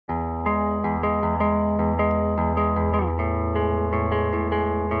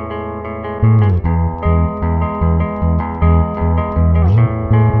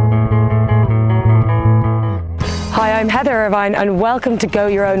Heather Irvine and welcome to Go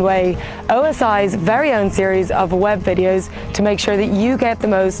Your Own Way, OSI's very own series of web videos to make sure that you get the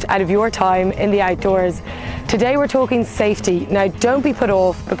most out of your time in the outdoors. Today we're talking safety. Now don't be put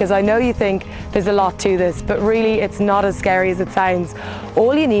off because I know you think there's a lot to this, but really it's not as scary as it sounds.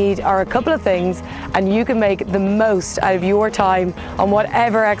 All you need are a couple of things and you can make the most out of your time on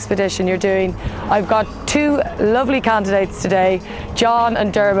whatever expedition you're doing. I've got two lovely candidates today, John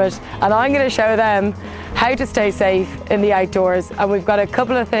and Dermot, and I'm going to show them how to stay safe in the outdoors, and we've got a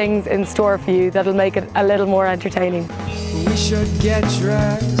couple of things in store for you that'll make it a little more entertaining. We should get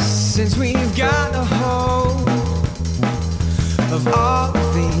dressed since we've got a hold of all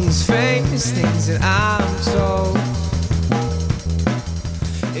of these famous things that I'm told.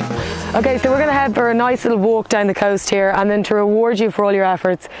 Okay, so we're going to head for a nice little walk down the coast here, and then to reward you for all your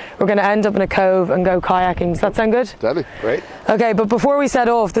efforts, we're going to end up in a cove and go kayaking. Does that sound good? Deadly, great. Okay, but before we set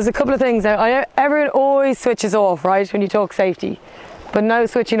off, there's a couple of things. Now, everyone always switches off, right, when you talk safety, but no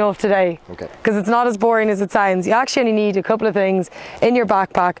switching off today. Okay. Because it's not as boring as it sounds. You actually only need a couple of things in your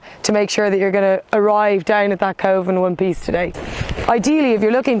backpack to make sure that you're going to arrive down at that cove in one piece today. Ideally, if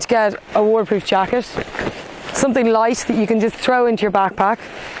you're looking to get a waterproof jacket, something light that you can just throw into your backpack.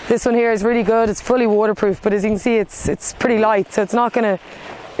 This one here is really good. It's fully waterproof, but as you can see, it's pretty light, so it's not gonna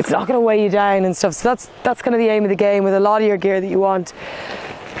weigh you down and stuff. So that's kind of the aim of the game with a lot of your gear that you want.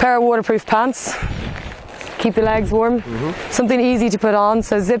 Pair of waterproof pants. Keep the legs warm. Something easy to put on,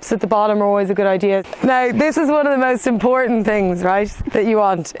 so zips at the bottom are always a good idea. Now this is one of the most important things, right, that you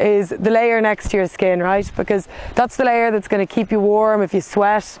want, is the layer next to your skin, right, because that's the layer that's going to keep you warm. If you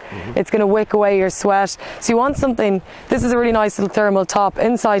sweat, it's going to wick away your sweat. So you want something. This is a really nice little thermal top.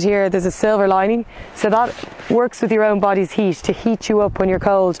 Inside here there's a silver lining, so that works with your own body's heat to heat you up when you're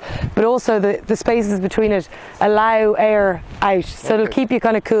cold, but also the spaces between it allow air out, so it'll keep you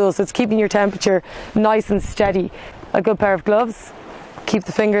kind of cool, so it's keeping your temperature nice and steady. A good pair of gloves, keep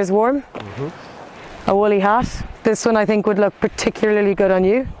the fingers warm. A woolly hat. This one I think would look particularly good on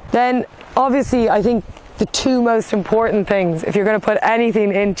you. Then obviously I think the two most important things if you're going to put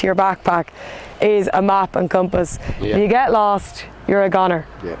anything into your backpack is a map and compass. If you get lost, you're a goner.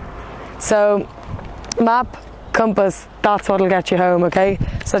 So map, compass, that's what'll get you home, okay?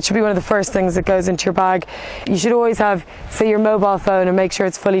 So that should be one of the first things that goes into your bag. You should always have, say, your mobile phone and make sure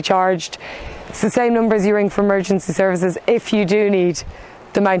it's fully charged. It's the same number as you ring for emergency services if you do need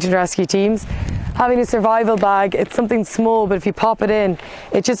the mountain rescue teams. Having a survival bag, it's something small, but if you pop it in,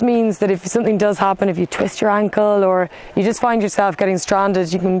 it just means that if something does happen, if you twist your ankle or you just find yourself getting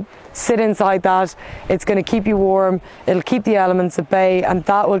stranded, you can sit inside that. It's going to keep you warm, it'll keep the elements at bay, and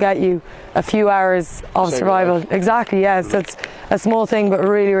that will get you a few hours of survival. Exactly, yes. So it's a small thing, but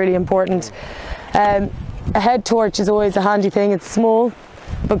really, really important. A head torch is always a handy thing. It's small,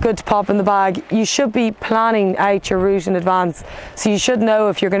 but good to pop in the bag. You should be planning out your route in advance, so you should know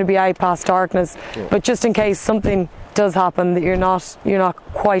if you're going to be out past darkness, but just in case something does happen that you're not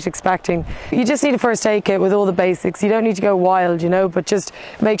quite expecting, you just need a first aid kit with all the basics. You don't need to go wild, you know, but just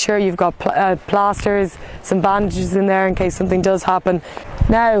make sure you've got plasters, some bandages in there in case something does happen.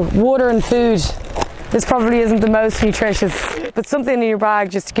 Now, water and food. This probably isn't the most nutritious, but something in your bag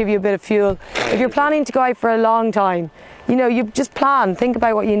just to give you a bit of fuel. If you're planning to go out for a long time, you know, you just plan, think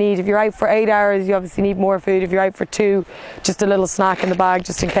about what you need. If you're out for 8 hours, you obviously need more food. If you're out for 2, just a little snack in the bag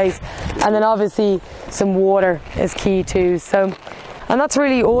just in case. And then obviously some water is key too. So, and that's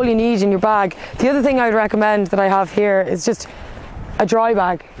really all you need in your bag. The other thing I'd recommend that I have here is just a dry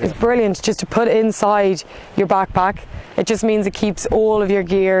bag. It's brilliant just to put inside your backpack. It just means it keeps all of your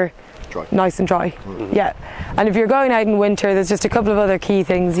gear nice and dry. Yeah. And if you're going out in winter, there's just a couple of other key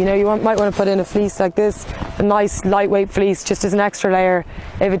things. You know, you might want to put in a fleece like this, a nice lightweight fleece, just as an extra layer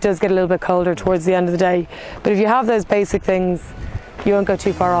if it does get a little bit colder towards the end of the day. But if you have those basic things, you won't go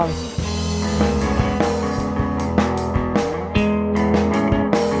too far wrong.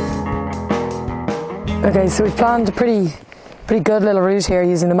 Okay, so we've planned a pretty good little route here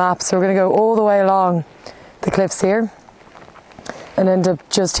using the map. So we're going to go all the way along the cliffs here and end up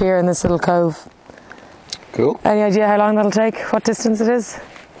just here in this little cove. Cool. Any idea how long that'll take? What distance it is?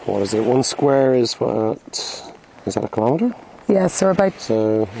 What is it? 1 square is what? Is that a kilometre? Yes, so about...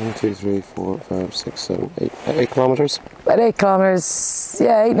 So 1, 2, 3, 4, 5, 6, 7, 8 kilometres? About 8 kilometres,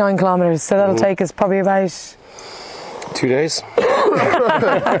 yeah, 8, 9 kilometres. So that'll take us probably about... 2 days? A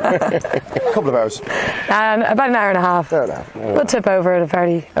couple of hours. And about an hour and a half. Hour and a half. We'll tip over at a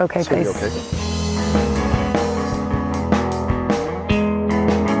fairly okay pace. Okay.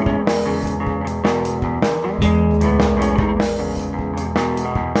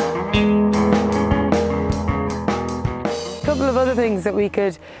 things that we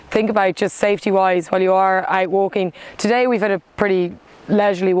could think about just safety-wise while you are out walking. Today we've had a pretty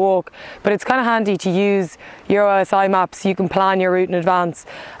leisurely walk, but it's kind of handy to use your OSI maps so you can plan your route in advance.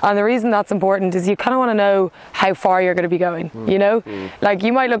 And the reason that's important is you kind of want to know how far you're going to be going, you know? Like,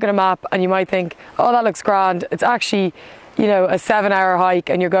 you might look at a map and you might think, oh, that looks grand. It's actually, you know, a 7-hour hike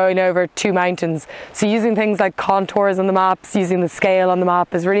and you're going over 2 mountains. So using things like contours on the maps, using the scale on the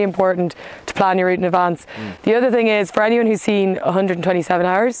map is really important to plan your route in advance. The other thing is, for anyone who's seen 127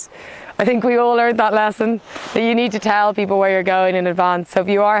 hours, I think we all learned that lesson, that you need to tell people where you're going in advance. So if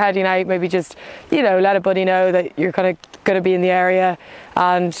you are heading out, maybe just, you know, let a buddy know that you're kind of going to be in the area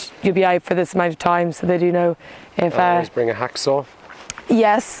and you'll be out for this amount of time, so they do know if... always bring a hacksaw.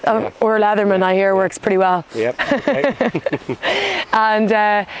 Yes, or a Leatherman, I hear, works pretty well. Yep. Okay. And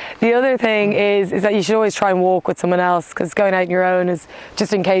the other thing is that you should always try and walk with someone else, because going out on your own is,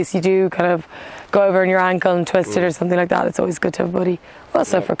 just in case you do kind of go over on your ankle and twist it or something like that, it's always good to have a buddy.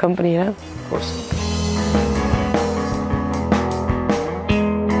 Also for company, you know. Of course.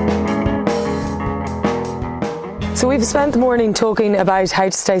 So we've spent the morning talking about how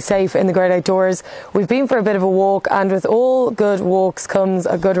to stay safe in the great outdoors. We've been for a bit of a walk, and with all good walks comes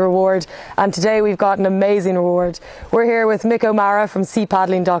a good reward. And today we've got an amazing reward. We're here with Mick O'Mara from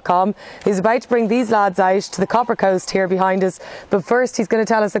seapaddling.com, who's about to bring these lads out to the Copper Coast here behind us. But first, he's going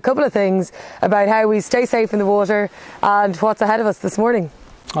to tell us a couple of things about how we stay safe in the water and what's ahead of us this morning.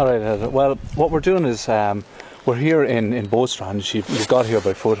 All right, well, what we're doing is we're here in Boatstrand. You've got here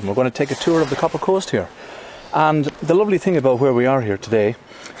by foot, and we're going to take a tour of the Copper Coast here. And the lovely thing about where we are here today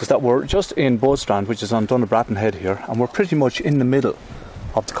is that we're just in Boatstrand, which is on Dunnabratton Head here, and we're pretty much in the middle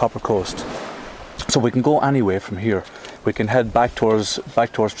of the Copper Coast. So we can go anywhere from here. We can head back towards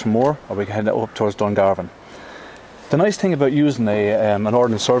Tramore, or we can head up towards Dungarvan. The nice thing about using an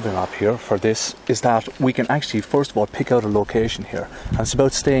Ordnance Survey map here for this is that we can actually, first of all, pick out a location here. And it's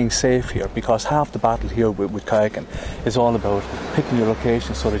about staying safe here, because half the battle here with kayaking is all about picking your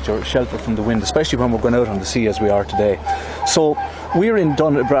location so that you're sheltered from the wind, especially when we're going out on the sea as we are today. So we're in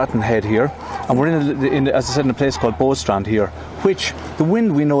Dunnabratton Head here, and we're as I said, in a place called Boatstrand here, which the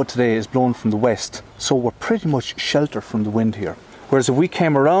wind we know today is blowing from the west. So we're pretty much sheltered from the wind here. Whereas if we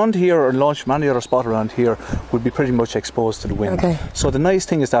came around here or launched from any other spot around here, we'd be pretty much exposed to the wind. Okay. So the nice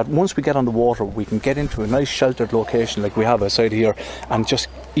thing is that once we get on the water, we can get into a nice sheltered location like we have outside here and just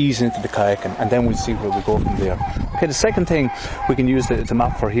ease into the kayaking, and then we'll see where we go from there. Okay, the second thing we can use the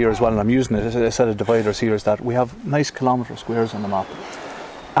map for here as well, and I'm using it as a set of dividers here, is that we have nice kilometre squares on the map.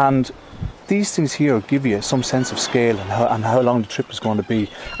 And these things here give you some sense of scale and how long the trip is going to be.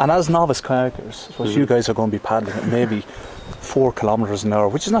 And as novice kayakers, so you guys are going to be paddling at maybe 4 kilometres an hour,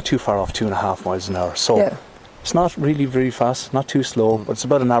 which is not too far off 2.5 miles an hour. So it's not really very fast, not too slow, but it's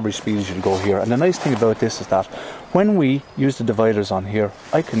about an average speed as you'll go here. And the nice thing about this is that when we use the dividers on here,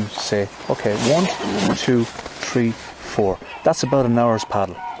 I can say, okay, 1, 2, 3, 4. That's about an hour's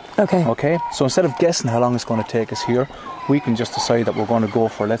paddle. Okay. So instead of guessing how long it's going to take us here, we can just decide that we're going to go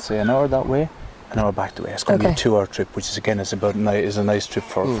for, let's say, an hour that way, an hour back the way. It's going to be a 2-hour trip, which is again is a nice trip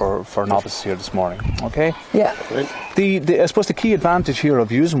for novices here this morning. Okay. Yeah. I suppose the key advantage here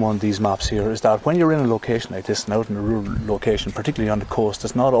of using one of these maps here is that when you're in a location like this and out in a rural location, particularly on the coast,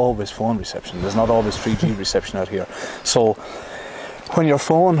 there's not always phone reception. There's not always 3G reception out here. So when your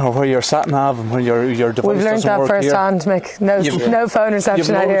phone or where your sat nav and when your device We've learned that firsthand, Mick. No phone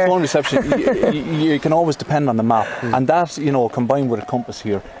reception out here. Phone reception. you can always depend on the map, and that, you know, combined with a compass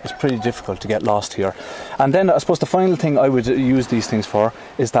here, is pretty difficult to get lost here. And then I suppose the final thing I would use these things for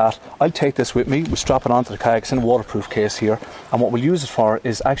is that I'll take this with me. We strap it onto the kayak. It's in a waterproof case here, and what we'll use it for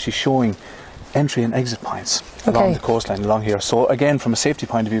is actually showing entry and exit points along the coastline along here. So again, from a safety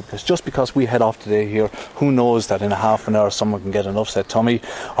point of view, because just because we head off today here, who knows that in a half an hour someone can get an upset tummy,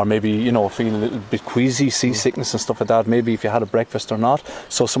 or maybe, you know, feel a little bit queasy, seasickness and stuff like that, maybe if you had a breakfast or not,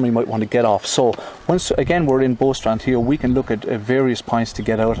 so somebody might want to get off. So once again we're in Boatstrand here, we can look at various points to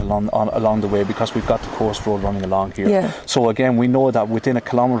get out along the way, because we've got the coast road running along here. So again, we know that within a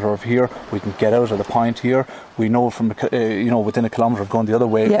kilometre of here we can get out of the point here. We know from within a kilometre of going the other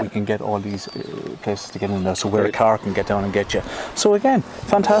way, we can get all these places to get in there, so where a car can get down and get you. So again,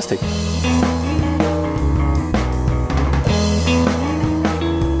 fantastic.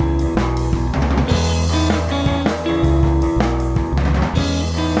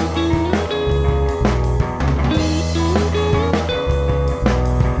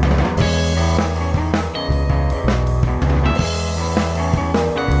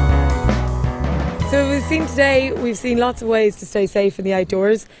 today we've seen lots of ways to stay safe in the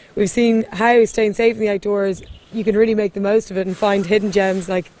outdoors. We've seen how staying safe in the outdoors, you can really make the most of it and find hidden gems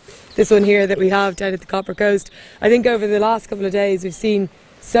like this one here that we have down at the Copper Coast. I think over the last couple of days we've seen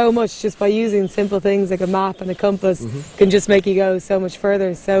so much just by using simple things like a map and a compass can just make you go so much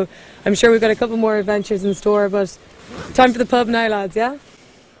further. So I'm sure we've got a couple more adventures in store, but time for the pub now, lads, yeah?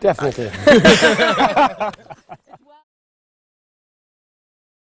 Definitely.